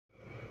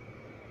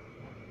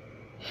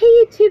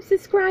YouTube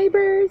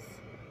subscribers,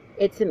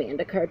 it's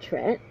Amanda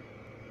Cartret,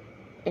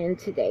 and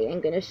today I'm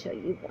going to show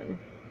you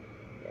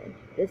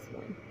this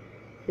one.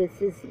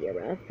 This is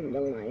Zira from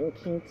The Lion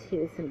King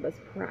 2, Simba's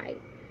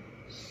Pride.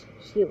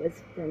 She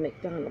was from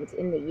McDonald's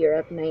in the year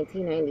of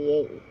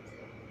 1998.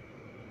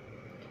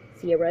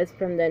 Zira is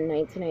from the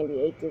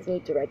 1998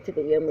 Disney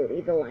direct-to-video movie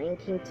The Lion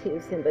King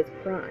 2, Simba's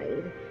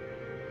Pride.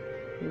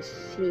 And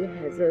she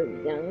has a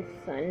young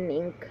son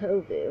named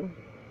Kovu,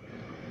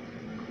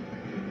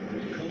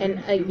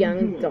 and a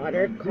young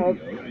daughter called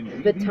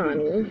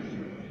Vitani,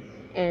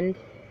 and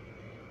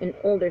an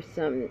older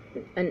son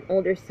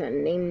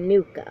named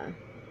Nuka.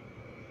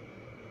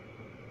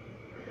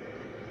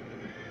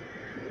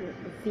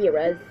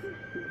 Zira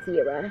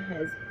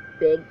has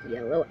big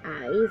yellow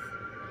eyes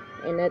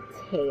and a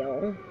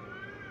tail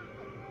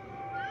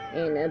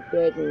and a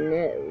big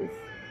nose.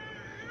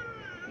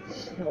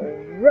 She'll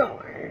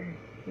roar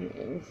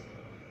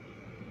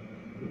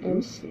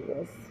and she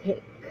will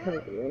hit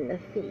Kovu in the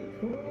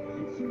face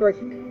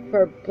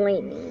for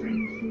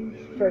blaming,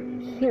 for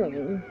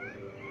killing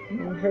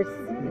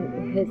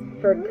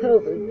for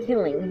Kovu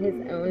killing his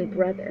own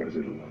brother.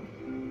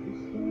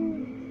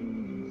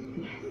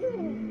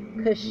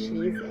 Because she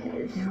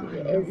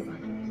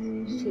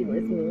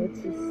was mean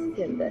to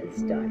Simba's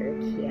daughter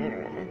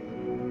Kiara,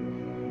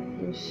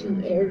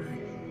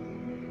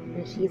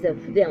 and she's a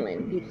villain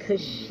because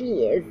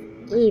she is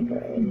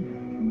evil.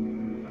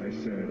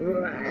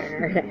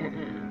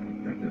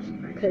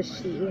 Because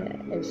she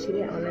on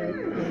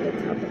the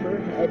top of her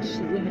head,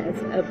 she has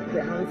a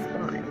brown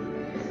spot.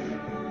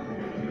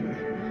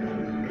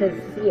 Because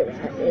Zira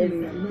is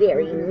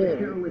very mean,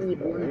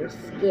 evil, and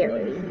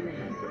scary.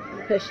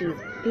 Because she's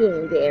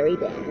being very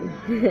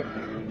bad.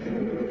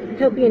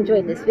 Hope you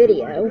enjoyed this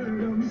video.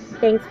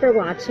 Thanks for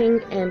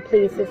watching, and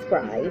please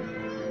subscribe.